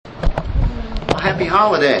happy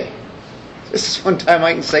holiday. This is one time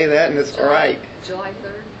I can say that, and it's all right. July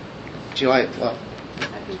 3rd.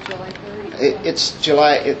 Happy July 3rd. It's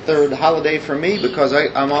July 3rd holiday for me because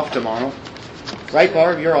I'm off tomorrow. Right,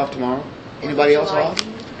 Barb? You're off tomorrow. Anybody else off? Is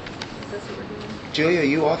this what we're doing? Julia, are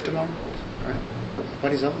you off tomorrow? All right.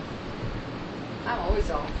 Everybody's off? I'm always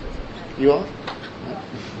off. You off?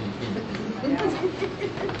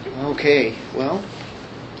 Okay, well,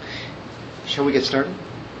 shall we get started?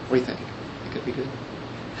 What do you think? Think it'd be good?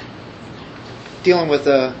 Dealing with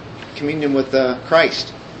communion with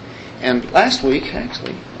Christ. And last week,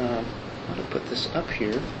 actually, I'm going to put this up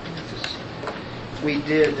here. We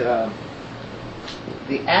did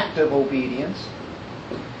the active obedience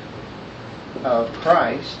of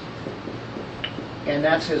Christ, and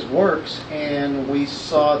that's His works. And we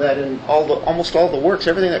saw that in almost all the works,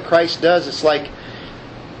 everything that Christ does, it's like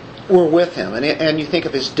we're with Him. And you think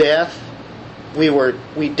of His death.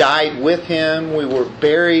 We died with Him. We were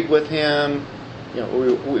buried with Him. You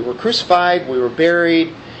know, we were crucified. We were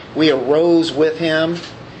buried. We arose with Him,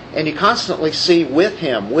 and you constantly see with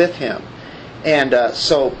Him. And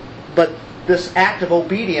but this act of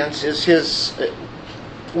obedience is His.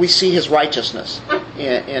 We see His righteousness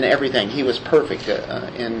in everything. He was perfect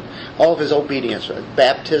in all of His obedience.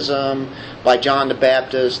 Baptism by John the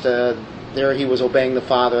Baptist. There He was obeying the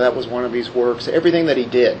Father. That was one of His works. Everything that He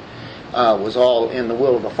did was all in the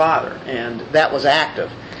will of the Father, and that was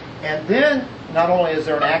active. And then, not only is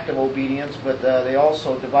there an active obedience, but they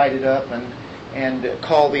also divide it up and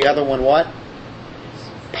call the other one what?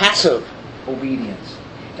 Passive obedience.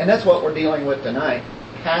 And that's what we're dealing with tonight.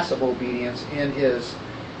 Passive obedience in His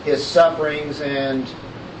sufferings, and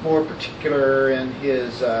more particular in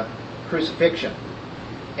His crucifixion.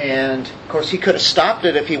 And, of course, He could have stopped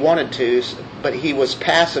it if He wanted to, but He was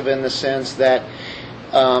passive in the sense that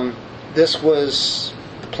this was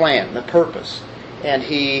the plan, the purpose. And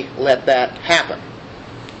He let that happen.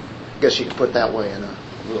 I guess you could put it that way in a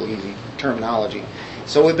real easy terminology.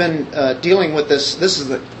 So we've been dealing with this. This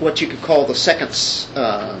is what you could call the second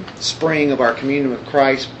spring of our communion with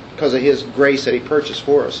Christ because of His grace that He purchased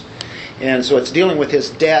for us. And so it's dealing with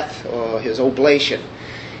His death, His oblation.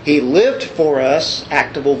 He lived for us,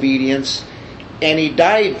 active obedience, and He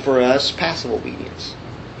died for us, passive obedience.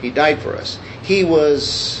 He died for us. He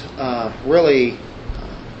was really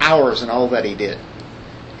ours in all that He did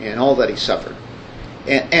and all that He suffered.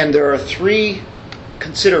 And there are three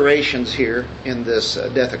considerations here in this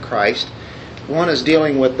death of Christ. One is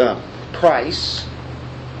dealing with the price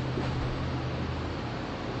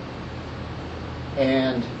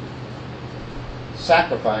and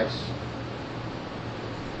sacrifice.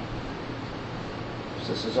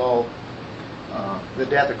 So this is all the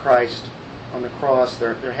death of Christ on the cross.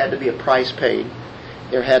 There had to be a price paid.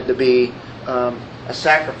 There had to be a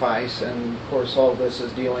sacrifice, and of course all this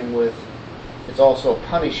is dealing with, it's also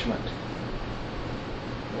punishment.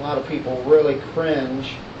 A lot of people really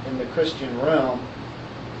cringe in the Christian realm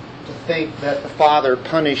to think that the Father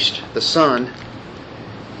punished the Son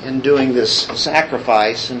in doing this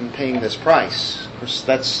sacrifice and paying this price. Of course,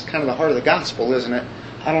 that's kind of the heart of the gospel, isn't it?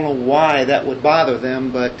 I don't know why that would bother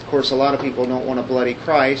them, but of course a lot of people don't want to bloody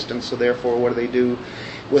Christ, and so therefore what do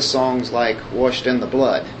with songs like Washed in the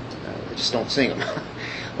Blood? They just don't sing them.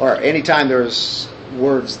 Or anytime there's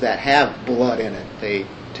words that have blood in it, they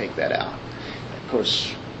take that out. Of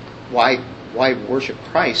course, why worship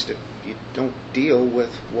Christ if you don't deal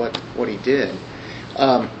with what He did?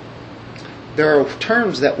 There are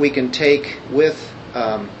terms that we can take with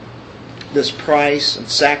this price and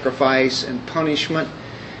sacrifice and punishment.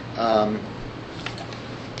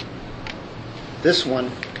 This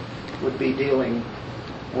one would be dealing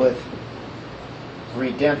with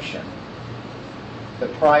redemption. The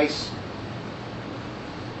price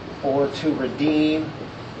or to redeem.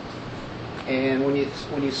 And when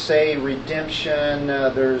you say redemption,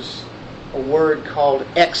 there's a word called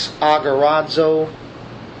ex agorazo,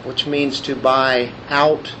 which means to buy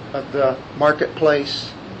out of the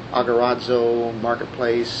marketplace. Agorazo,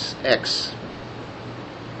 marketplace, ex,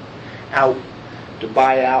 out, to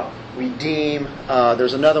buy out, redeem.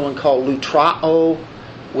 There's another one called lutrao,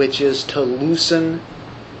 which is to loosen,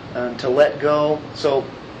 to let go. So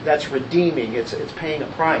that's redeeming. It's paying a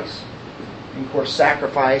price. And of course,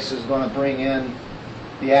 sacrifice is going to bring in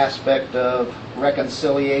the aspect of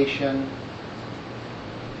reconciliation.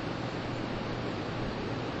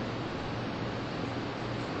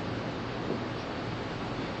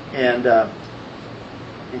 And of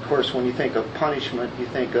course, when you think of punishment, you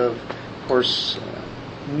think of course,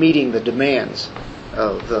 meeting the demands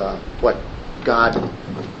of what God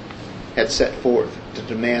had set forth, the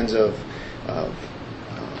demands of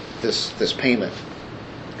this payment.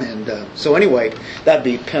 And so anyway, that'd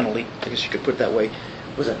be penalty. I guess you could put it that way.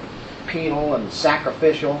 Was it penal and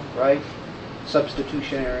sacrificial, right?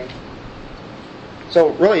 Substitutionary. So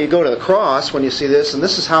really, you go to the cross when you see this, and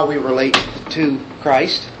this is how we relate to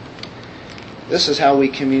Christ. This is how we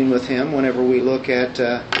commune with Him whenever we look at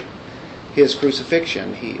His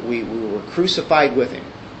crucifixion. We were crucified with Him.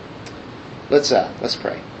 Let's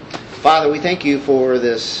pray. Father, we thank You for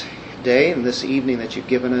this day and this evening that You've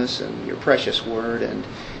given us and Your precious Word, and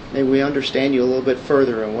may we understand You a little bit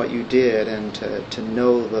further in what You did, and to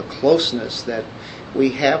know the closeness that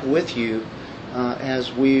we have with You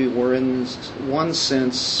as we were in one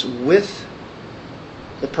sense with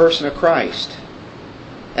the person of Christ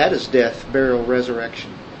at His death, burial,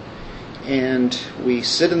 resurrection. And we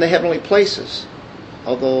sit in the heavenly places.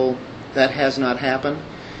 Although that has not happened,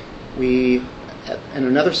 we, in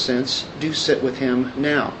another sense, do sit with Him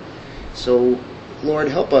now. So, Lord,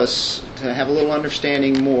 help us to have a little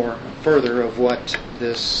understanding more further of what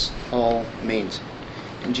this all means.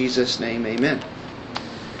 In Jesus' name, amen.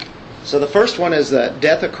 So the first one is the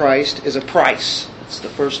death of Christ is a price. It's the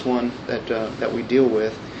first one that we deal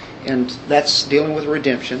with. And that's dealing with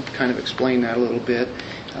redemption. Kind of explain that a little bit.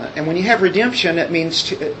 And when you have redemption, it means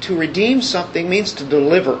to redeem something means to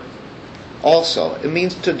deliver also. It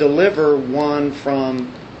means to deliver one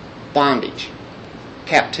from bondage,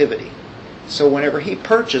 captivity. So whenever He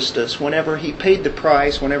purchased us, whenever He paid the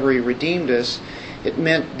price, whenever He redeemed us, it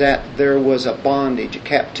meant that there was a bondage, a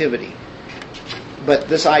captivity. But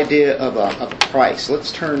this idea of a price.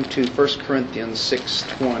 Let's turn to 1 Corinthians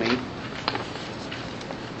 6:20.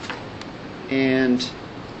 And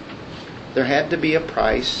there had to be a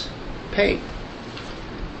price paid.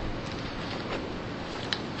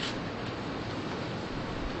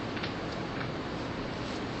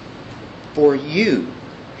 For you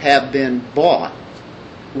have been bought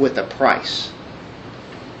with a price.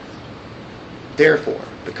 Therefore,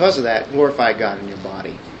 because of that, glorify God in your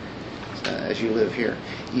body as you live here.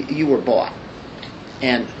 You were bought.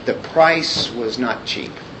 And the price was not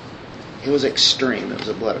cheap. It was extreme. It was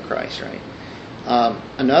the blood of Christ, right?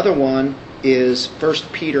 Another one is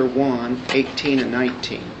 1 Peter 1:18 and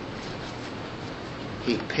 19.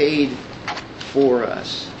 He paid for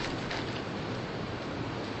us.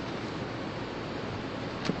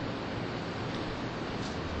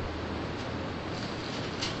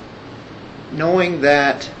 Knowing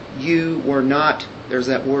that you were not, there's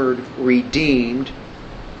that word, redeemed,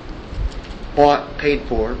 bought, paid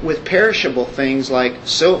for, with perishable things like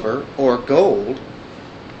silver or gold,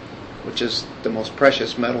 which is the most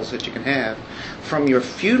precious metals that you can have, from your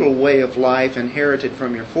futile way of life inherited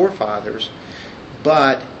from your forefathers,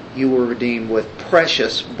 but you were redeemed with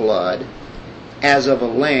precious blood, as of a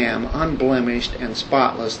lamb, unblemished and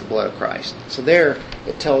spotless, the blood of Christ. So there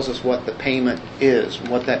it tells us what the payment is,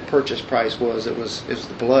 what that purchase price was. It was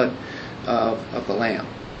the blood of the lamb.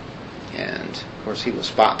 And, of course, He was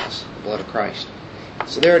spotless, the blood of Christ.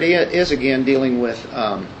 So there it is again, dealing with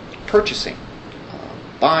purchasing,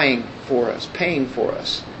 buying for us, paying for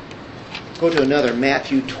us. Go to another,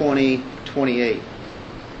 Matthew 20:28.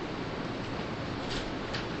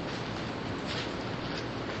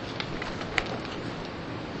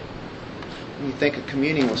 When you think of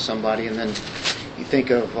communing with somebody, and then you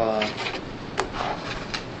think of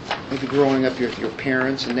maybe growing up with your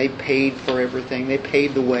parents, and they paid for everything. They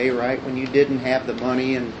paid the way, right, when you didn't have the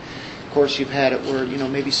money. And of course you've had it where,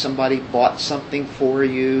 maybe somebody bought something for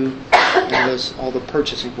you, and there's all the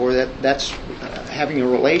purchasing for that. That's having a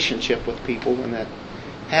relationship with people when that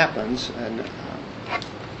happens. And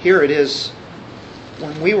here it is,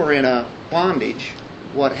 when we were in a bondage,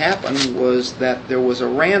 what happened was that there was a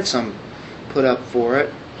ransom put up for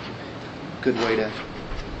it. Good way to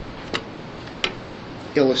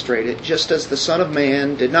illustrate it. Just as the Son of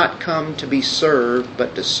Man did not come to be served,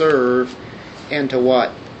 but to serve, and to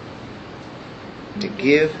what? To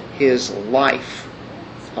give His life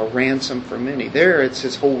a ransom for many. There it's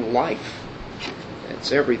His whole life.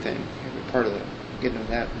 It's everything. Every part of it. Get into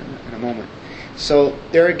that in a moment. So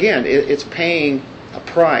there again, it's paying a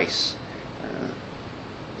price.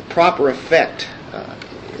 The proper effect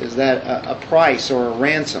is that a price or a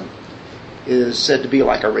ransom is said to be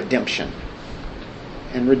like a redemption.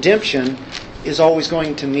 And redemption is always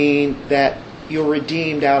going to mean that you're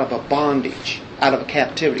redeemed out of a bondage, out of a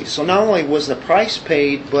captivity. So not only was the price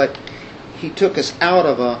paid, but He took us out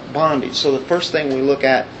of a bondage. So the first thing we look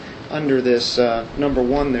at under this number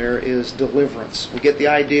 1 there is deliverance. We get the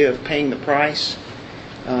idea of paying the price.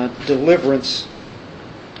 Deliverance.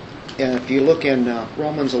 And if you look in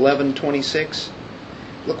Romans 11:26,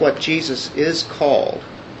 look what Jesus is called.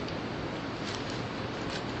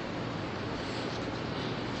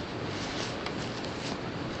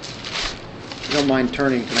 You don't mind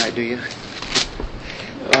turning tonight, do you?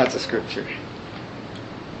 Lots of scripture.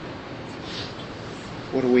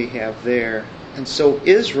 What do we have there? And so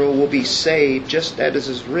Israel will be saved, just as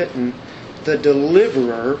is written, the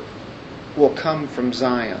deliverer will come from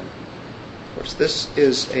Zion. Of course, this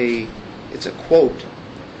is it's a quote.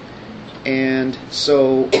 And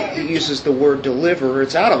so he uses the word deliverer.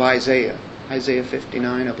 It's out of Isaiah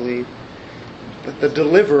 59, I believe. But the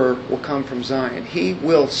deliverer will come from Zion. He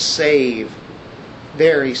will save.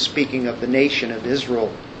 There he's speaking of the nation of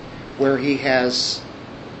Israel, where he has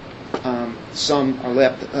some are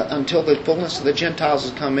left until the fullness of the Gentiles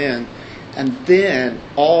has come in, and then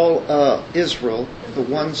all Israel, the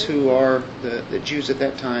ones who are the Jews at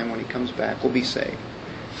that time when he comes back, will be saved.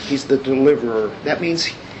 He's the deliverer. That means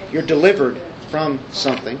you're delivered from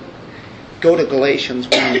something. Go to Galatians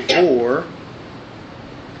 1:4.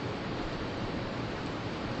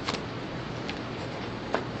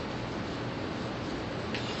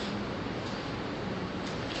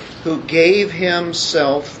 Who gave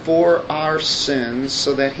himself for our sins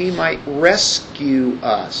so that he might rescue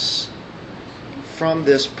us from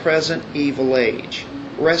this present evil age.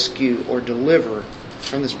 Rescue or deliver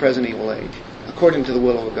from this present evil age, according to the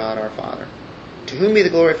will of God our Father. To whom be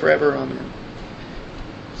the glory forever. Amen.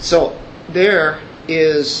 So there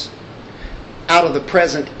is out of the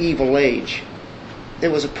present evil age.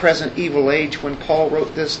 There was a present evil age when Paul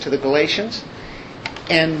wrote this to the Galatians.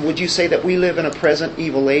 And would you say that we live in a present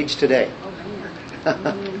evil age today?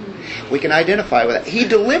 We can identify with that. He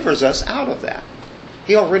delivers us out of that.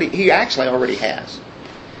 He actually already has.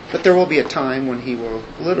 But there will be a time when he will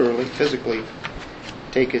literally, physically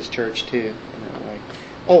take his church too in that way.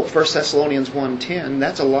 1 Thessalonians 1:10,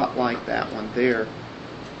 that's a lot like that one there.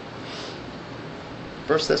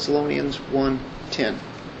 1 Thessalonians 1:10.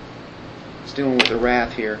 It's dealing with the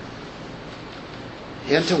wrath here.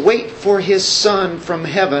 And to wait for his Son from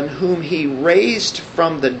heaven, whom he raised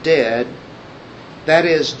from the dead, that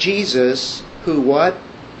is Jesus, who what?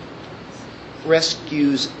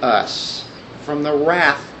 Rescues us from the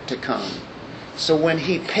wrath to come. So when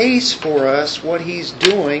he pays for us, what he's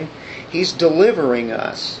doing, he's delivering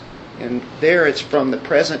us. And there it's from the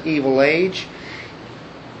present evil age,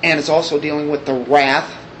 and it's also dealing with the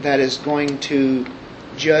wrath that is going to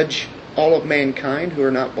judge all of mankind who are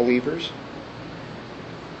not believers.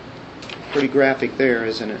 Pretty graphic there,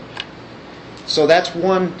 isn't it? So that's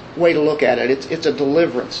one way to look at it. It's a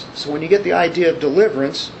deliverance. So when you get the idea of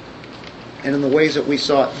deliverance, and in the ways that we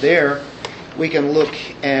saw it there, we can look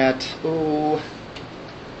at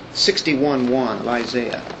 61:1 of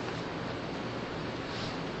Isaiah.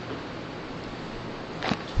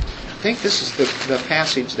 I think this is the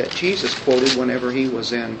passage that Jesus quoted whenever he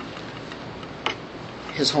was in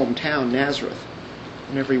his hometown, Nazareth.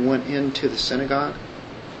 Whenever he went into the synagogue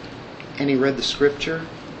and he read the scripture,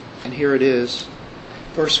 and here it is.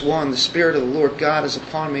 Verse 1, the Spirit of the Lord God is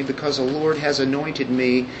upon me, because the Lord has anointed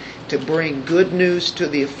me to bring good news to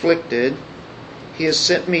the afflicted. He has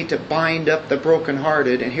sent me to bind up the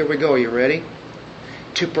brokenhearted. And here we go, you ready?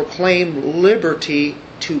 To proclaim liberty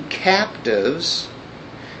to captives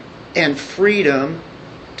and freedom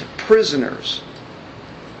to prisoners.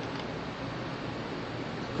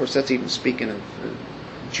 Of course, that's even speaking of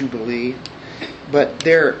Jubilee. But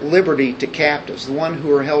their liberty to captives, the one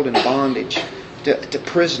who are held in bondage, to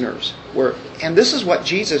prisoners. And this is what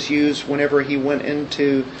Jesus used whenever he went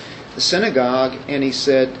into the synagogue and he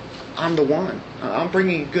said, I'm the one. I'm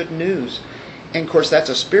bringing you good news. And of course that's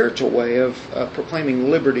a spiritual way of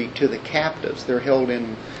proclaiming liberty to the captives. They're held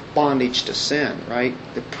in bondage to sin, right?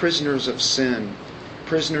 The prisoners of sin,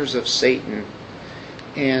 prisoners of Satan.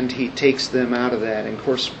 And he takes them out of that. And of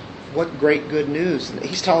course, what great good news.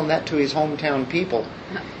 He's telling that to his hometown people.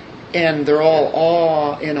 And they're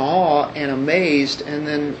all in awe and amazed. And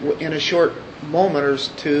then in a short moment or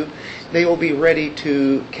two, they will be ready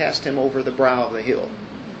to cast him over the brow of the hill.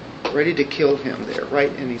 Ready to kill him there,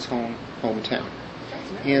 right in his hometown,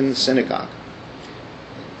 in the synagogue.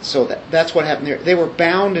 So that's what happened there. They were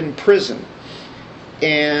bound in prison.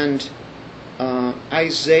 And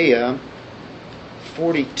Isaiah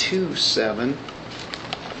 42:7.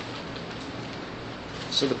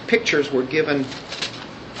 So the pictures were given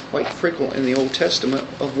quite frequent in the Old Testament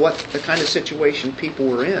of what the kind of situation people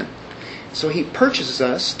were in. So he purchases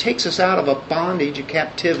us, takes us out of a bondage, a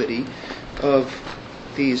captivity of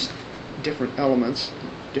these different elements,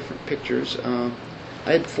 different pictures.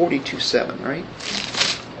 I had 42:7, right?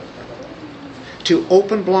 To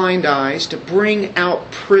open blind eyes, to bring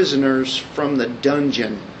out prisoners from the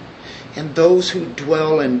dungeon, and those who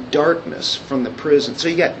dwell in darkness from the prison. So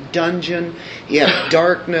you got dungeon, you have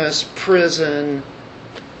darkness, prison.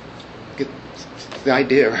 the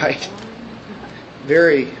idea, right?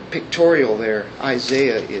 Very pictorial there,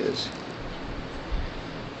 Isaiah is.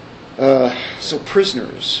 So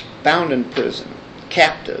prisoners, bound in prison,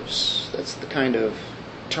 captives, that's the kind of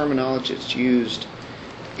terminology that's used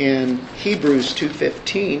in Hebrews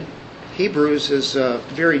 2:15. Hebrews is a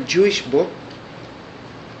very Jewish book.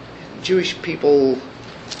 Jewish people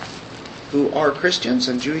who are Christians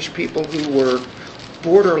and Jewish people who were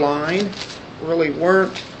borderline, really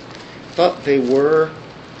weren't, thought they were.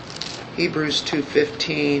 Hebrews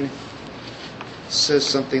 2:15 says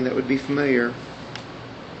something that would be familiar.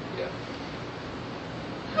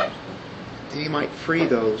 He might free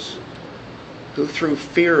those who through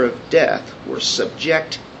fear of death were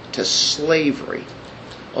subject to slavery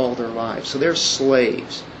all their lives. So they're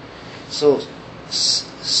slaves. So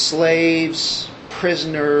slaves,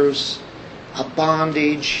 prisoners, a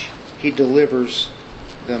bondage, he delivers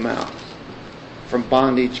them out from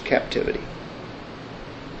bondage, captivity.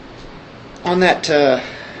 On that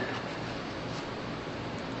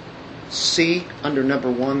C under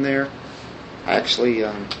number 1 there, I actually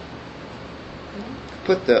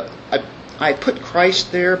I put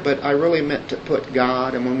Christ there, but I really meant to put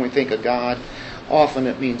God. And when we think of God, often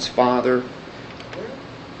it means Father.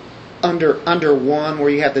 Under 1, where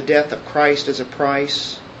you have the death of Christ as a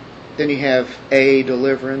price, then you have A,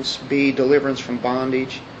 deliverance, B, deliverance from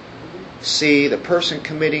bondage. C, the person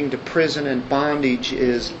committing to prison and bondage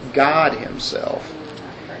is God Himself.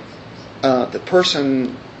 The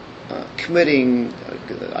person committing,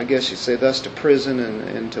 I guess you'd say, thus to prison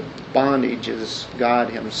and to bondage is God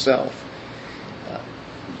Himself.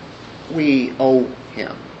 We owe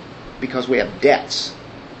Him because we have debts.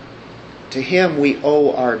 To Him we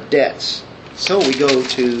owe our debts. So we go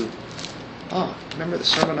to, remember the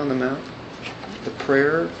Sermon on the Mount? The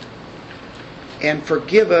prayer. And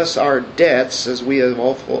forgive us our debts as we have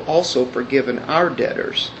also forgiven our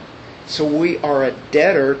debtors. So we are a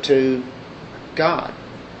debtor to God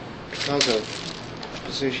because of the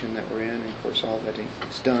position that we're in, and of course all that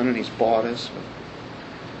He's done, and He's bought us.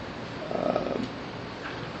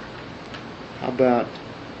 How about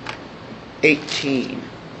 18?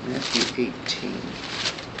 Matthew 18.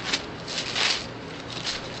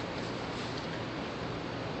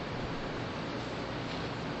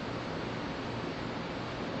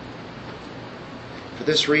 For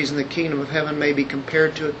this reason the kingdom of heaven may be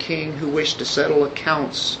compared to a king who wished to settle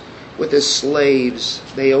accounts with his slaves.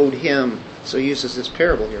 They owed him. So he uses this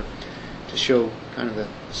parable here to show kind of the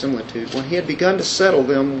similitude. When he had begun to settle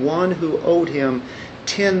them, one who owed him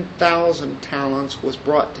 10,000 talents was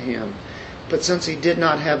brought to him. But since he did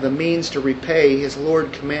not have the means to repay, his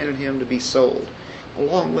Lord commanded him to be sold,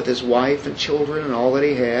 along with his wife and children and all that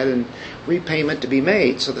he had, and repayment to be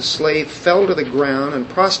made. So the slave fell to the ground and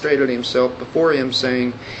prostrated himself before him,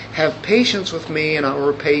 saying, "Have patience with me, and I will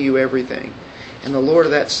repay you everything." And the Lord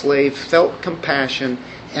of that slave felt compassion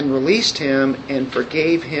and released him and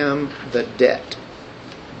forgave him the debt.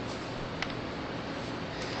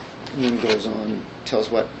 And then goes on, tells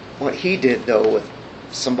what he did though with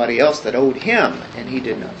somebody else that owed him, and he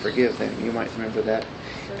did not forgive them. You might remember that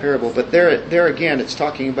parable. But there again, it's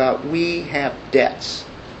talking about we have debts,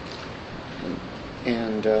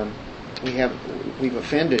 and we've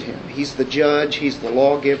offended Him. He's the judge. He's the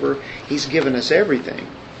lawgiver. He's given us everything,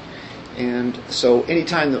 and so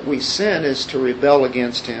anytime that we sin is to rebel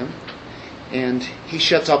against Him, and He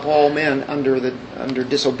shuts up all men under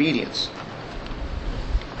disobedience.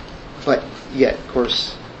 But yet, of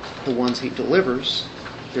course, the ones He delivers,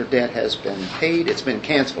 their debt has been paid. It's been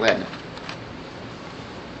canceled, hasn't it?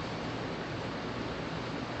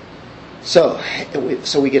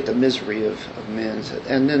 So we get the misery of men.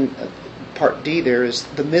 And then part D there is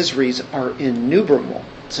the miseries are innumerable.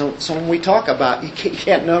 So when we talk about, you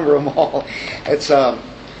can't number them all. It's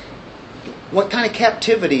what kind of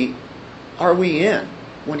captivity are we in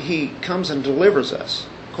when He comes and delivers us?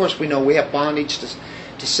 Of course, we know we have bondage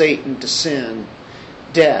to Satan, to sin,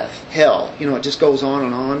 death, hell. It just goes on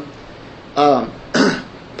and on.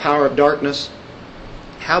 Power of darkness.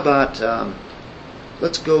 How about,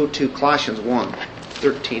 let's go to Colossians 1,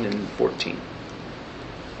 13 and 14.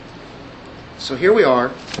 So here we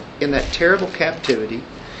are in that terrible captivity,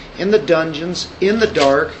 in the dungeons, in the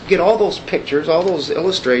dark. Get all those pictures, all those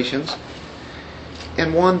illustrations.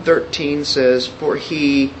 And 1:13 says, "For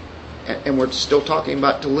He," and we're still talking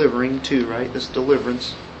about delivering too, right? This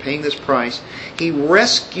deliverance, paying this price. "He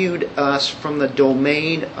rescued us from the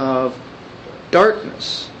domain of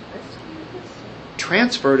darkness,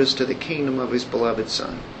 transferred us to the kingdom of His beloved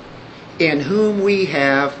Son, in whom we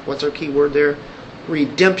have," what's our key word there?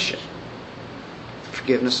 Redemption.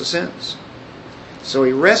 Forgiveness of sins. So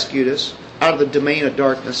He rescued us out of the domain of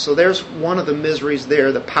darkness. So there's one of the miseries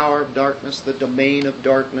there, the power of darkness, the domain of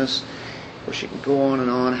darkness. Of course, you can go on and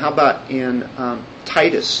on. How about in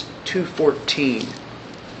Titus 2:14?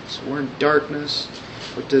 So we're in darkness.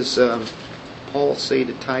 What does Paul say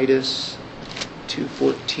to Titus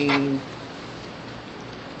 2:14?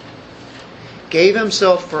 Gave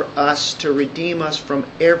himself for us to redeem us from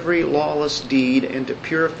every lawless deed and to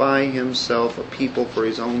purify himself a people for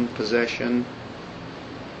his own possession,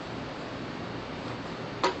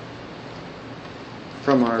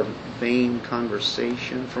 from our vain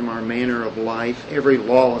conversation, from our manner of life, every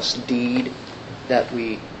lawless deed that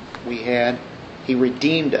we had. He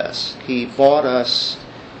redeemed us. He bought us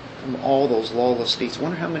from all those lawless deeds. I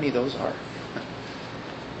wonder how many of those are.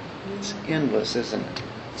 It's endless, isn't it?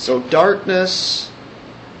 So darkness,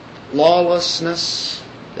 lawlessness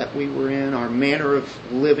that we were in, our manner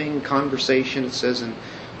of living, conversation, it says in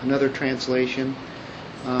another translation.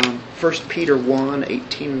 1 Peter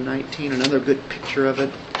 1:18 and 19, another good picture of it.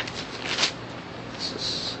 This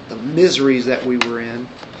is the miseries that we were in.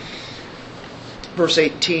 Verse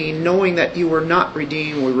 18, knowing that you were not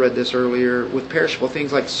redeemed, we read this earlier, with perishable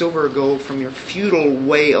things like silver or gold from your futile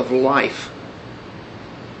way of life.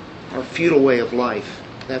 Our futile way of life.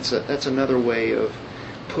 That's another way of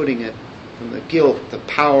putting it. From the guilt, the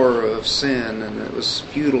power of sin, and it was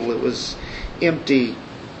futile, it was empty.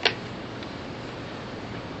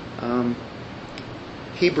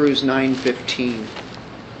 Hebrews 9:15.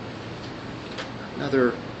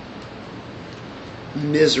 Another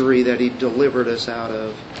misery that He delivered us out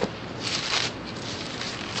of.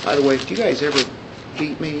 By the way, if you guys ever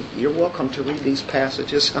beat me, you're welcome to read these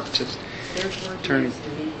passages. I'll just Therefore, turn. He is the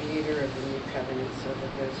mediator of the new covenant, so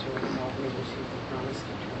that those who are called may receive the promised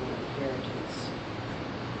eternal inheritance.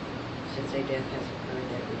 Since a death has occurred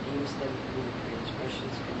that redeems them from the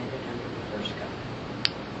transgressions committed under the first covenant.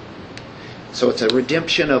 So it's a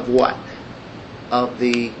redemption of what? Of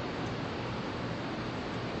the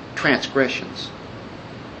transgressions.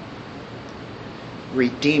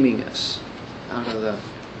 Redeeming us out of the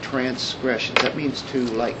transgressions. That means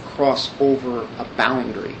to cross over a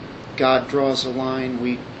boundary. God draws a line,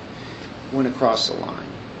 we went across the line.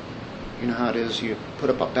 You know how it is, you put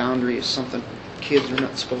up a boundary, it's something kids are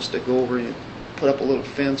not supposed to go over, and you put up a little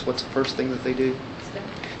fence, what's the first thing that they do?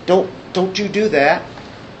 Don't you do that.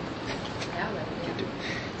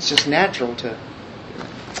 It's just natural to.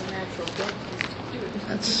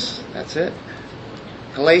 That's it.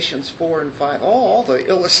 Galatians 4 and 5. All the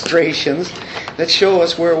illustrations that show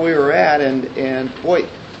us where we were at, and boy,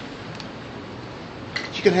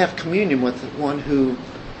 you can have communion with one who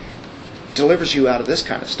delivers you out of this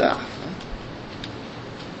kind of stuff.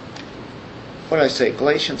 What did I say?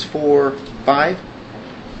 Galatians 4:5.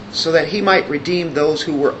 So that He might redeem those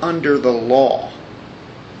who were under the law.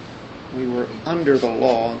 We were under the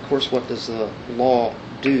law. Of course, what does the law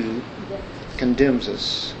do? Condemns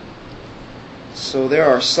us. So there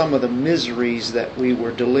are some of the miseries that we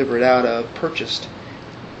were delivered out of, purchased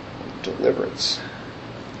deliverance.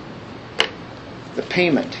 The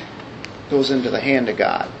payment goes into the hand of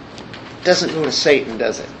God. It doesn't go to Satan,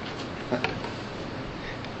 does it?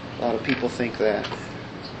 A lot of people think that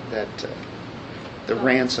the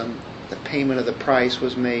ransom, the payment of the price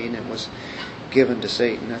was made and it was given to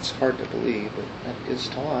Satan. That's hard to believe, but that is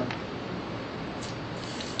taught.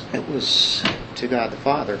 It was to God the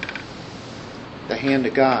Father. The hand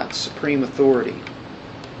of God, supreme authority.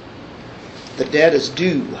 The debt is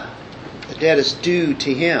due. The debt is due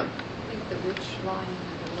to Him. I think the rich line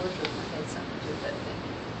in the Lord had something to do with that thing.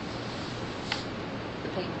 The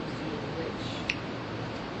payment was due to the rich.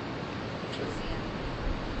 Which was the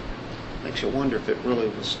end. Makes you wonder if it really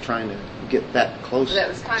was trying to get that close So that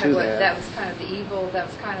was kind to of what that. that was kind of the evil. That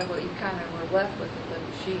was kind of what you kind of were left with. That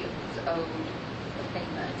she was owed the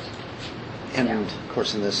payment. And Yeah. of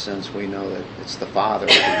course, in this sense, we know that it's the Father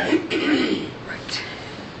who Right.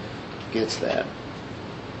 gets that.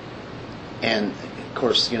 And of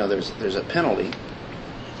course, there's a penalty,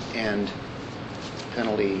 and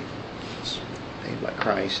penalty is paid by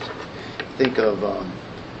Christ. Think of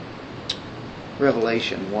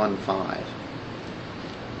Revelation 1:5.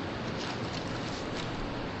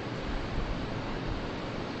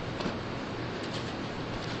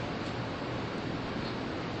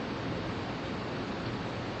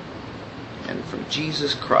 And from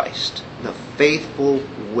Jesus Christ, the faithful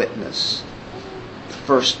witness, the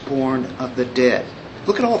firstborn of the dead.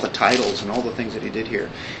 Look at all the titles and all the things that He did here.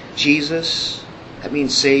 Jesus, that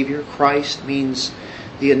means Savior. Christ means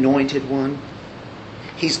the anointed one.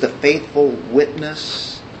 He's the faithful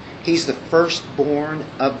witness. He's the firstborn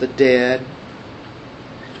of the dead.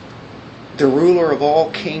 the ruler of all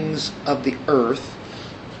kings of the earth,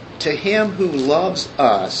 to him who loves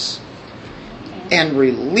us and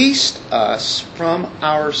released us from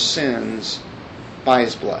our sins by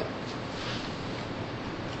his blood.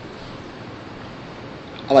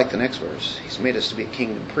 I like the next verse. He's made us to be a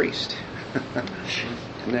kingdom priest.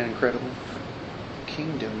 Isn't that incredible?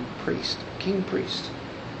 Kingdom priest. King priest.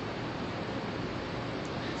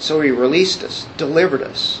 So he released us, delivered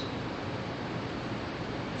us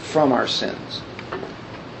from our sins.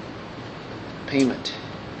 Payment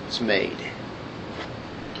is made.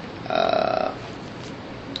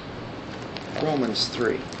 Romans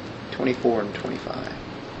 3:24 and 25.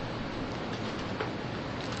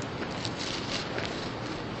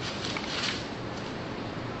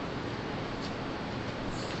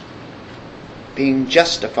 Being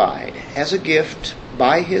justified as a gift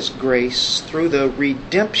by his grace through the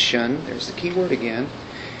redemption, there's the key word again,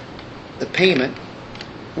 the payment,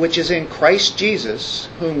 which is in Christ Jesus,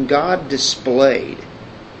 whom God displayed,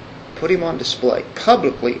 put him on display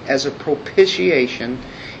publicly as a propitiation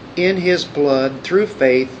in his blood through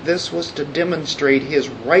faith. This was to demonstrate his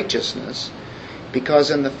righteousness, because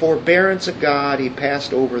in the forbearance of God he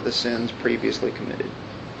passed over the sins previously committed.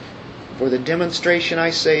 For the demonstration,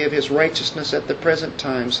 I say, of his righteousness at the present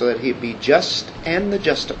time, so that he be just and the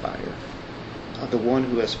justifier of the one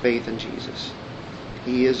who has faith in Jesus.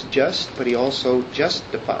 He is just, but he also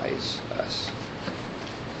justifies us.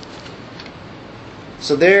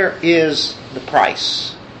 So there is the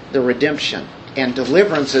price, the redemption. And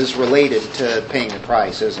deliverance is related to paying the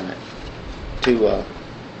price, isn't it? To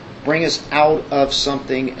bring us out of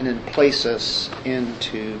something and then place us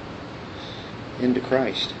into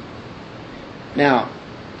Christ. Now,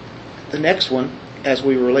 the next one, as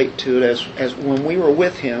we relate to it, as when we were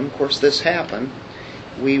with him, of course this happened,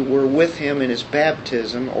 we were with him in his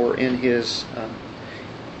baptism, or in his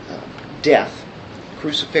death,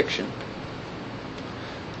 crucifixion.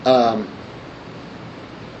 The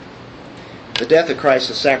death of Christ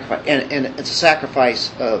is a sacrifice, and it's a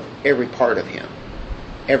sacrifice of every part of him,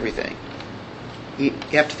 everything. You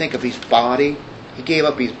have to think of his body. He gave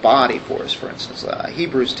up his body for us, for instance.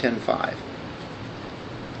 Hebrews 10:5.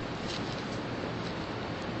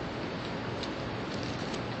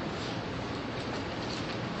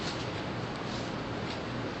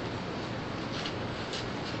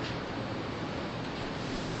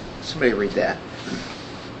 Somebody read that.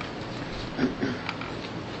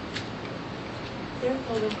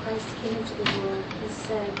 Therefore, when Christ came into the world, he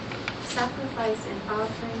said, "Sacrifice and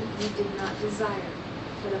offering you did not desire,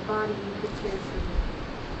 but a body you prepared for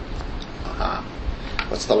me."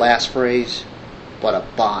 What's the last phrase? But a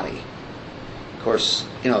body. Of course,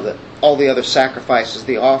 all the other sacrifices,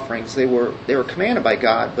 the offerings, they were commanded by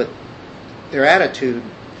God, but their attitude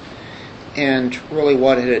and really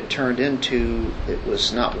what it had turned into, it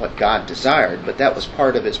was not what God desired, but that was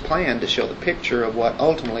part of his plan to show the picture of what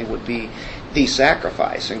ultimately would be the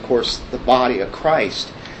sacrifice. And of course, the body of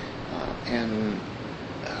Christ and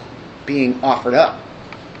being offered up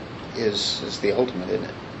is the ultimate, isn't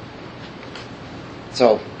it?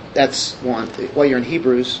 So that's one. While you're in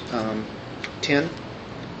Hebrews 10,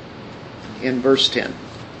 in verse 10.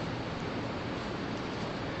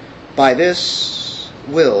 By this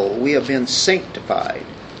will we have been sanctified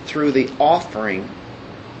through the offering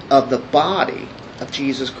of the body of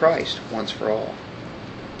Jesus Christ once for all.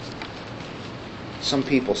 Some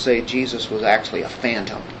people say Jesus was actually a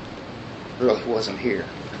phantom. It really wasn't here.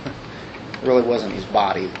 It really wasn't his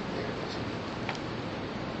body.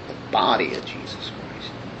 The body of Jesus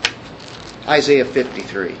Christ. Isaiah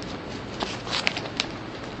 53.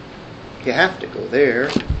 You have to go there.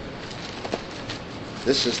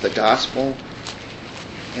 This is the gospel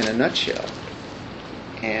in a nutshell.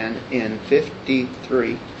 And in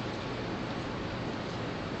 53,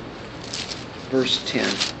 verse 10,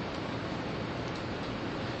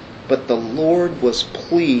 but the Lord was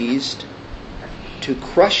pleased to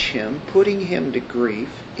crush him, putting him to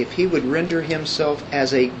grief, if he would render himself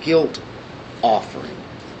as a guilt offering.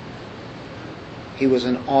 He was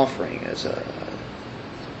an offering,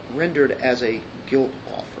 rendered as a guilt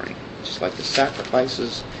offering, just like the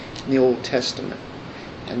sacrifices in the Old Testament.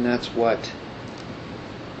 And that's what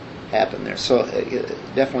happened there. So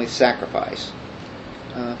definitely sacrifice.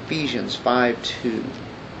 Ephesians 5:2.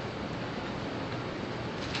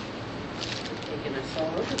 Taking us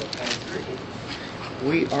all over the place, aren't you?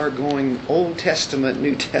 We are going Old Testament,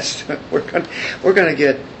 New Testament. We're going to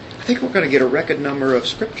get. I think we're going to get a record number of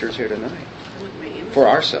scriptures here tonight for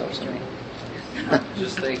ourselves. I mean.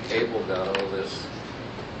 Just think, Abel got all this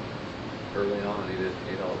early on. He didn't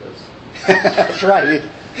need all this. That's right.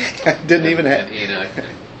 He didn't even have. And Enoch.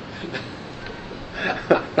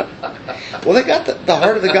 Well, they got the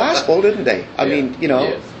heart of the gospel, didn't they? I mean,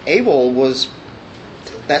 Yes. Abel was,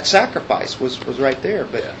 that sacrifice was right there,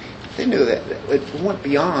 but Yeah. they knew that it went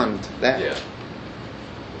beyond that. Yeah.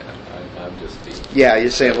 I'm just being. Yeah,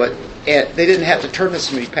 you're saying what? They didn't have to turn to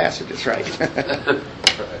so many passages, right?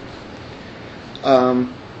 Right.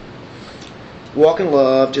 Walk in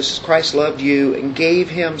love, just as Christ loved you and gave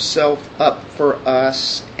himself up for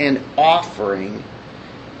us, an offering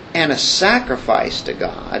and a sacrifice to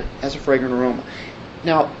God as a fragrant aroma.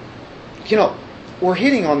 Now, we're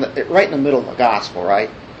hitting on right in the middle of the gospel, right?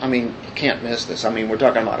 I mean, you can't miss this. I mean, we're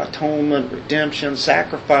talking about atonement, redemption,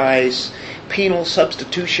 sacrifice, penal,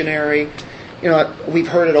 substitutionary. We've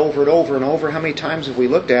heard it over and over and over. How many times have we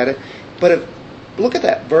looked at it? But look at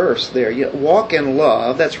that verse there. Walk in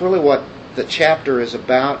love. That's really what the chapter is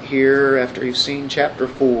about here after you've seen chapter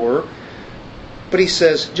 4. But he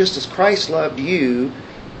says, just as Christ loved you,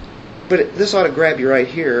 but this ought to grab you right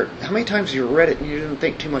here. How many times have you read it and you didn't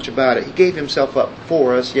think too much about it? He gave himself up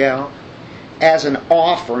for us, as an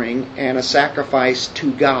offering and a sacrifice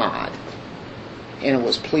to God. And it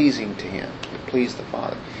was pleasing to him. It pleased the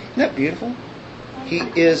Father. Isn't that beautiful? He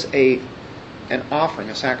is an offering,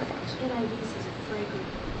 a sacrifice. NIV says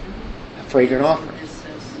A fragrant offering. This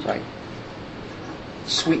says, Right.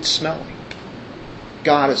 Sweet smelling.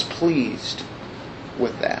 God is pleased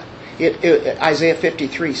with that. Isaiah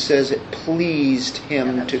 53 says it pleased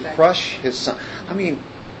him to crush his son. I mean,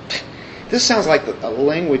 this sounds like the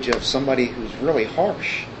language of somebody who's really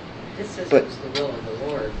harsh. this says But- it was the will of the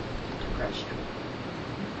Lord to crush him.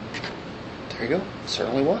 There you go. It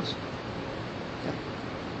certainly was. Yeah.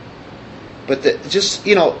 But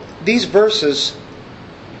these verses,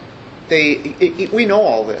 we know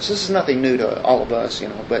all this. This is nothing new to all of us,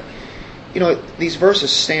 but these verses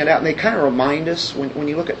stand out and they kind of remind us when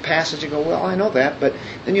you look at passage and go, well, I know that, but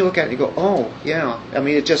then you look at it and you go, oh, yeah. I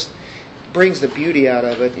mean, it just brings the beauty out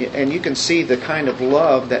of it, and you can see the kind of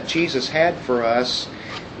love that Jesus had for us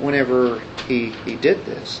whenever he did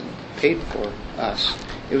this and paid for us.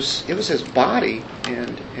 It was his body,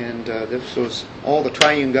 and this was all the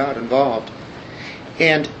triune God involved.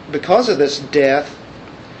 And because of this death,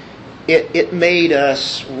 it made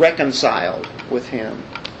us reconciled with him.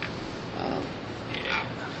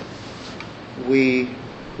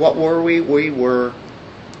 What were we? We were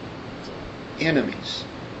enemies.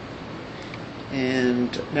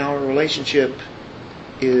 And now our relationship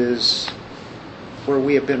is where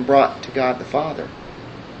we have been brought to God the Father.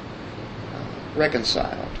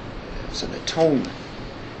 Reconciled. It's an atonement.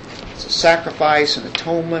 It's a sacrifice, an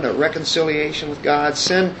atonement, a reconciliation with God.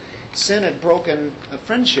 Sin had broken a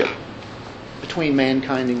friendship between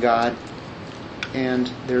mankind and God, and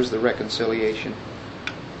there's the reconciliation.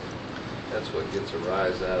 That's what gets a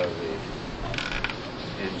rise out of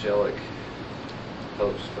the angelic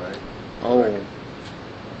host, right? Oh,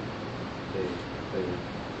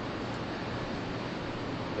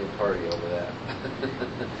 They party over that.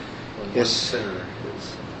 When Yes. one sinner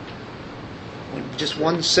is, when just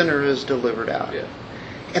one sinner is delivered out. yeah,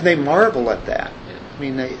 And they marvel at that. yeah. I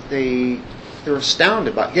mean, they're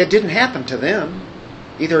astounded by it. It didn't happen to them.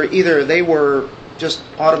 Either they were just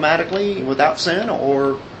automatically without sin,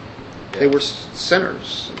 or they were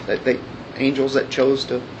sinners, angels that chose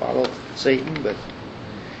to follow Satan. But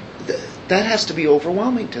that has to be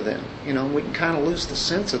overwhelming to them. We can kind of lose the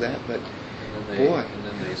sense of that, but boy. And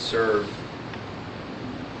then they serve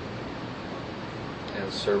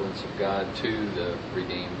as servants of God to the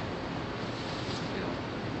redeemed.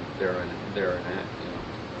 They're an act.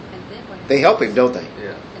 And then what They help him, don't they?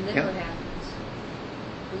 Yeah. And then Yeah. what happens?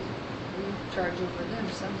 We charge over them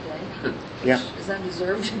someday, which Yeah. is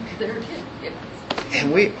undeserved. They're dead.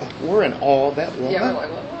 And we're in awe of that love. Yeah, we're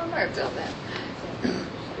like, well, I'm not going to tell that.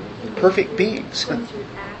 Perfect beings. Going through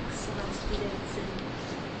Acts last few days,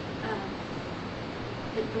 and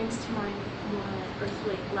it brings to mind more on an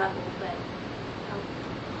earthly level, but how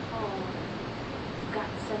Paul got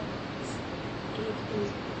gave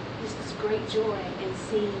him this great joy in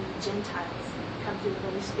seeing Gentiles come through the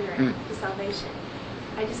Holy Spirit to salvation.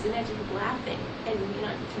 I just imagine him laughing, and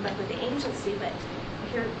talking about what the angels see, but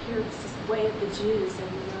here it's this way of the Jews and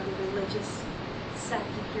the religious sect,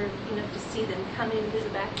 and here to see them come in,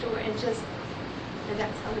 visit back door, and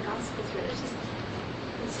that's how the gospel's read.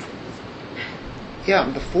 It's Yeah,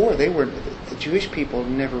 before the Jewish people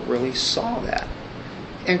never really saw that.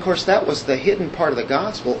 And of course that was the hidden part of the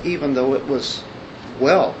gospel, even though it was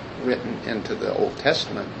well written into the Old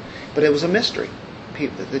Testament. But it was a mystery.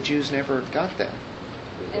 The Jews never got that.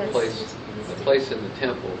 The place in the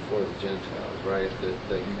temple for the Gentiles, right? That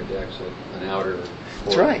they could actually an outer.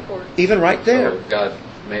 That's right. Even right there. So God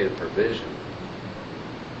made a provision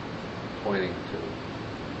pointing to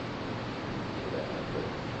that.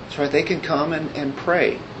 That's right. They can come and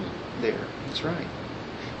pray But, there. That's right.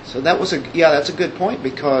 So that's a good point,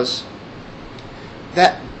 because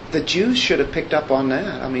that the Jews should have picked up on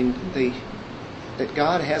that. I mean, that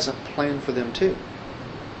God has a plan for them too.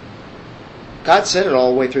 God said it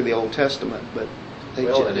all the way through the Old Testament, but they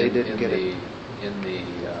didn't get it.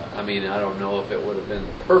 I mean, I don't know if it would have been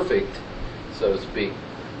the perfect, so to speak,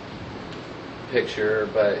 picture,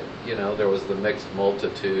 but there was the mixed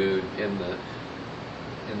multitude in the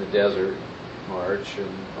desert march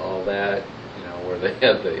and all that, where they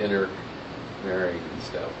had the intermarrying and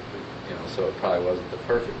stuff. So it probably wasn't the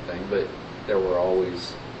perfect thing, but there were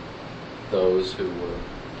always those who were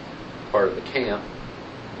part of the camp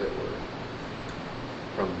that were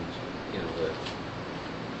from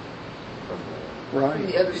Right. From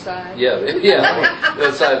the other side. the the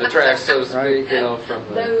other side of the tracks, so to speak. Right. From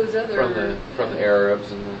the Those other from the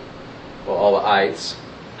Arabs and all the ites,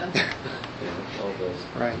 Uh-huh. all those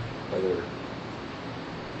Right. other.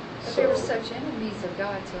 But they were such enemies of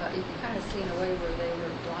God, so you can kind of see in a way where they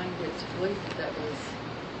were blinded to believe that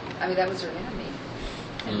that was their enemy.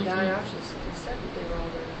 And God obviously said that they were all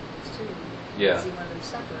their enemies too. Yeah. Because He wanted them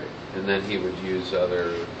separate. And then he would use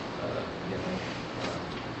other,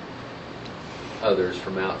 others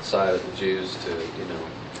from outside of the Jews to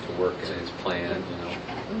work in his plan,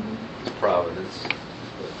 Mm-hmm. his providence.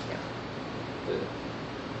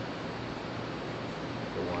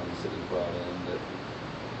 The ones that he brought in that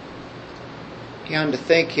Yeah, and to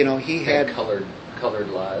think, he had colored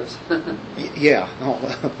lives. yeah.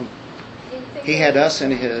 You think He had us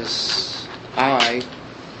in His eye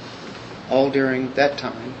all during that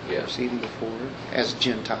time, Yeah. perhaps even before, as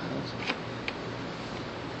Gentiles.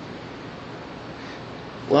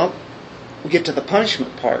 Well, we get to the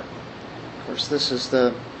punishment part. Of course, this is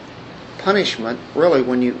the punishment. Really,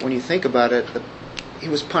 when you think about it, He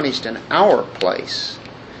was punished in our place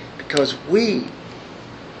because we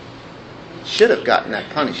should have gotten that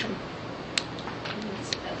punishment.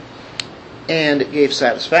 And it gave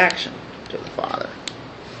satisfaction to the Father.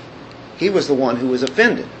 He was the one who was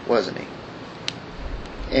offended, wasn't He?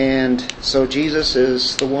 And so Jesus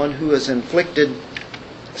is the one who has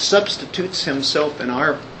substitutes Himself in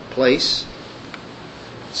our place.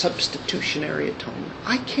 Substitutionary atonement.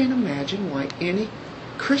 I can't imagine why any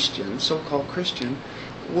Christian, so-called Christian,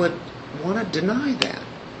 would want to deny that.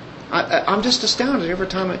 I'm just astounded every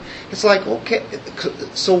time. It's like, okay,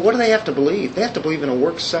 so what do they have to believe? They have to believe in a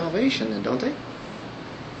work of salvation, then, don't they?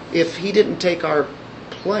 If He didn't take our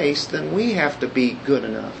place, then we have to be good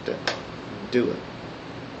enough to do it.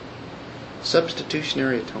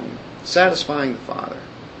 Substitutionary atonement. Satisfying the Father.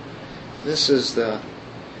 This is the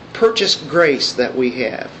purchased grace that we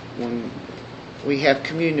have when we have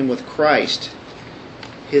communion with Christ.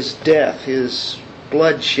 His death, His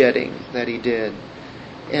blood shedding that He did.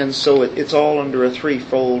 And so it's all under a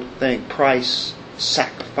threefold thing. Price,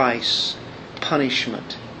 sacrifice,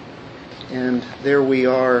 punishment. And there we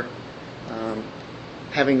are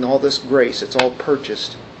having all this grace. It's all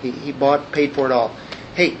purchased. He paid for it all.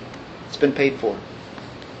 Hey, it's been paid for.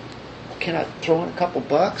 Can I throw in a couple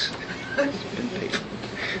bucks? It's been paid for.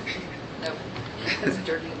 Nope. That's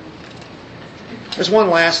dirty. There's one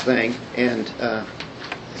last thing, and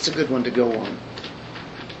it's a good one to go on.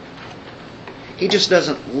 He just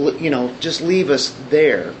doesn't, just leave us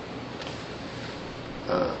there.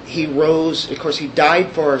 He rose, of course, He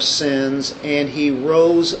died for our sins, and He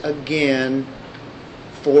rose again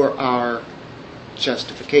for our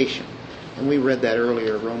justification. And we read that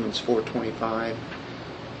earlier, Romans 4:25.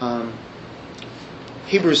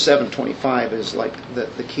 Hebrews 7:25 is like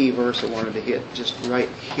the key verse I wanted to hit just right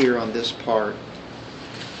here on this part,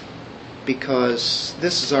 because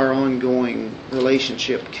this is our ongoing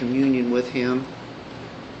relationship, communion with Him,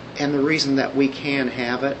 and the reason that we can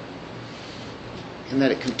have it and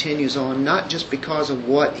that it continues on, not just because of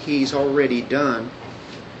what He's already done,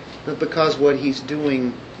 but because what He's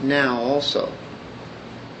doing now also.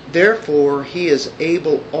 Therefore, He is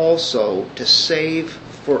able also to save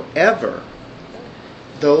forever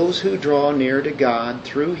those who draw near to God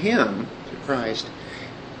through Him, through Christ,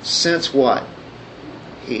 since what?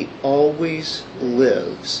 He always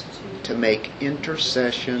lives to make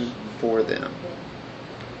intercession for them.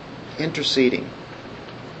 Interceding.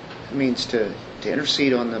 It means to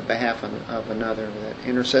intercede on the behalf of another. That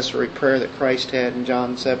intercessory prayer that Christ had in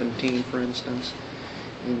John 17, for instance.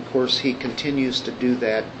 And of course, He continues to do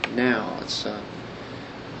that now.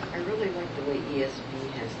 I really like the way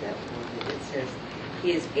ESV has that one. It says,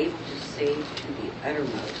 He is able to save to the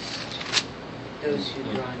uttermost those who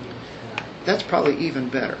draw near to God. That's probably even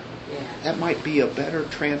better. Yeah. That might be a better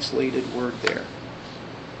translated word there.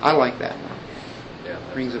 I like that one. Yeah.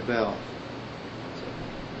 Rings a bell.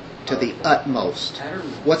 To the utmost.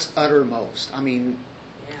 Uttermost. What's uttermost? I mean,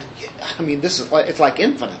 Yeah. this is like, it's like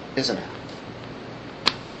infinite, isn't it?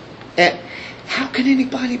 And how can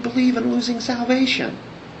anybody believe in losing salvation?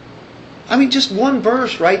 I mean, just one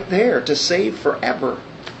verse right there to save forever.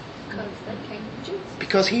 Because they came from Jesus.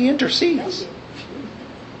 Because He intercedes.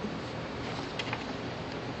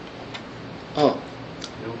 Oh,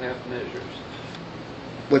 No half measures.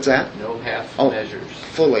 what's that? No half Oh, measures.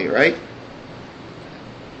 fully, right?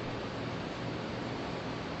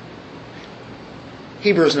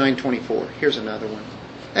 Hebrews 9:24. Here's another one.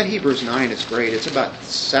 That Hebrews 9 is great. It's about the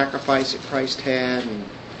sacrifice that Christ had, and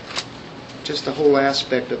just the whole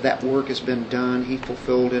aspect of that work has been done. He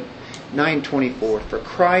fulfilled it. 9:24. For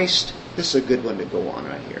Christ, this is a good one to go on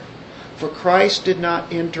right here. For Christ did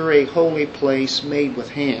not enter a holy place made with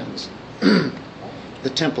hands, the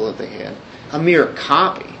temple of the head, a mere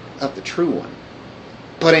copy of the true one,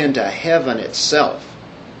 but into heaven itself.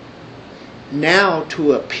 Now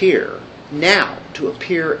to appear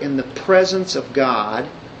in the presence of God.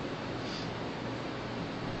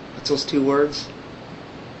 What's those two words?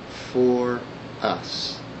 For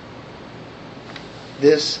us.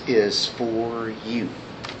 This is for you.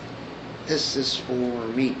 This is for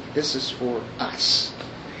me. This is for us.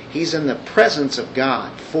 He's in the presence of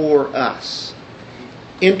God for us,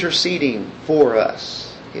 interceding for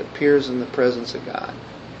us. He appears in the presence of God.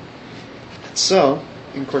 So,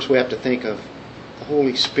 and of course we have to think of the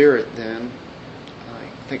Holy Spirit then. I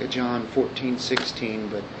think of John 14:16,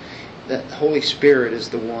 but that Holy Spirit is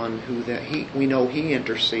the one who we know He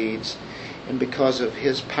intercedes, and because of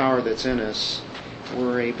His power that's in us,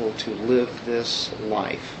 we're able to live this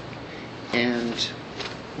life. And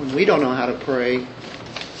when we don't know how to pray,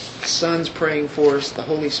 the Son's praying for us, the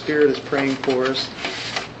Holy Spirit is praying for us.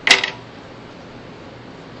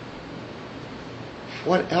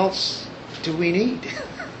 What else do we need?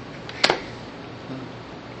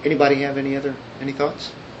 Anybody have any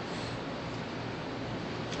thoughts?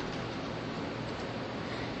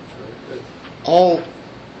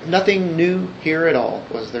 Nothing new here at all,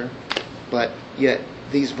 was there? But yet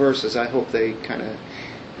these verses, I hope they kind of,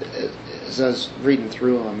 as I was reading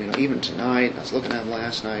through them, even tonight, I was looking at them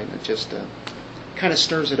last night, and it just kind of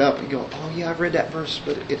stirs it up. And you go, oh yeah, I've read that verse,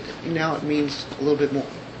 but now it means a little bit more.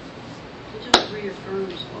 It just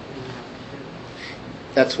reaffirms what we have to do.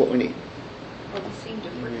 That's what we need. Well, we seem to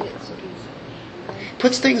forget so easily.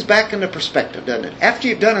 Puts things back into perspective, doesn't it? After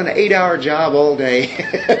you've done an 8-hour job all day,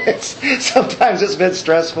 sometimes it's been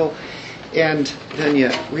stressful, and then you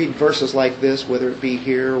read verses like this, whether it be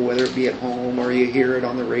here, or whether it be at home, or you hear it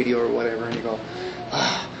on the radio or whatever, and you go,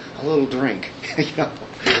 a little drink, a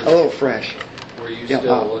little fresh. Were you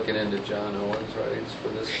still looking into John Owen's writings for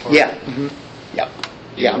this part? Yeah. Mm-hmm. Yep.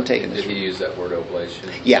 Yeah, I'm taking this. Did he use that word oblation?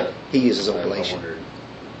 Yeah, he uses oblation. I wondered.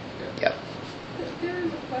 Yep. There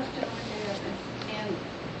is a question I have, and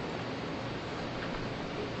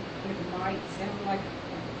it might sound like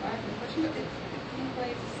a laughing question, but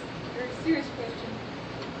anyway, it's a very serious question.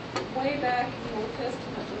 Way back in the Old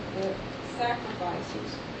Testament with the sacrifices,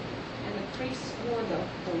 and the priests wore the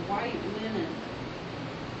white linen,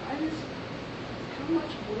 how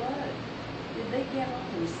much blood did they get on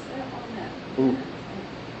and set on that linen?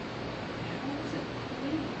 How was it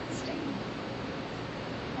clean, stained?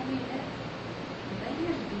 I mean, they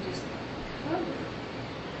had to be just covered.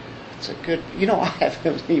 It's a good, I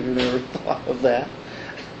haven't even ever thought of that.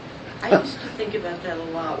 I used to think about that a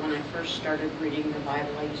lot when I first started reading the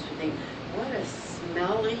Bible. I used to think, what a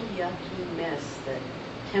smelly, yucky mess the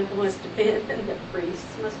temple must have been and the priests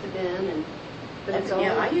must have been. And But it's all,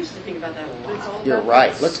 I used to think about that a it's lot. all You're about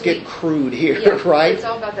right. that Let's sweet- get crude here, yeah, right? It's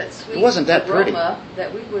all about that sweet It wasn't that pretty. aroma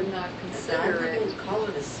that we would not I consider it. wouldn't call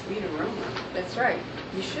it a sweet aroma. That's right.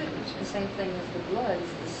 You shouldn't. The same thing with the blood, is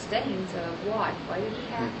the stains of what? Why did it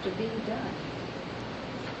have to be done?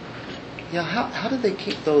 Yeah, how did they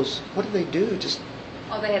keep those? What did they do? Just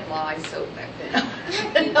Oh, they had lye soap back then.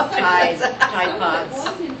 Tide It pods.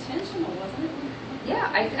 was intentional, wasn't it? Yeah,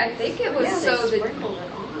 I think it was Yeah, so they that. sprinkled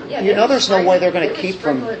it on. Yeah, you know, there's no way they're going they to would keep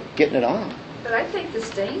from sprinkle it. getting it on. But I think the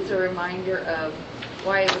stains are a reminder of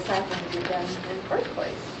why it was happening to be done in the first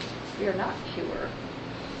place. We are not pure.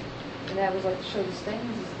 And that was like to show the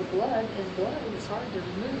stains is the blood, and blood is hard to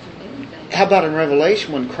remove from anything. How about in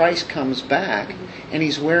Revelation when Christ comes back and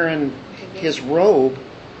he's wearing his robe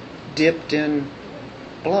dipped in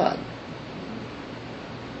blood?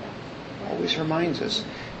 Always reminds us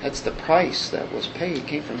that's the price that was paid. It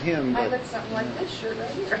came from him. I But looked something like this shirt right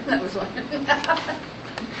here. That was one.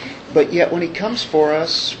 But yet when He comes for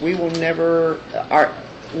us, we will never,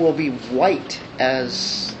 will be white,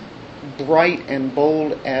 as bright and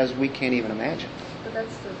bold as we can't even imagine. But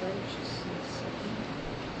that's the righteousness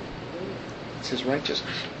of Him. It's His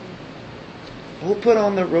righteousness. Oh, put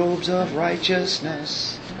on the robes of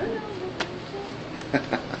righteousness.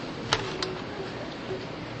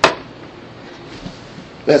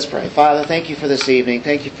 Let's pray. Father, thank You for this evening.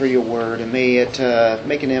 Thank You for Your word. And may it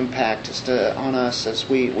make an impact on us as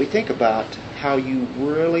we think about how You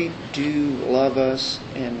really do love us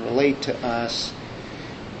and relate to us.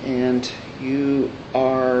 And You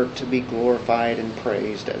are to be glorified and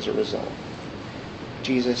praised as a result. In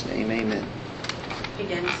Jesus' name, amen. Hey,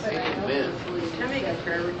 Dennis. Amen. Can I make a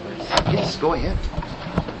prayer request? Yes, go ahead.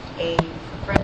 A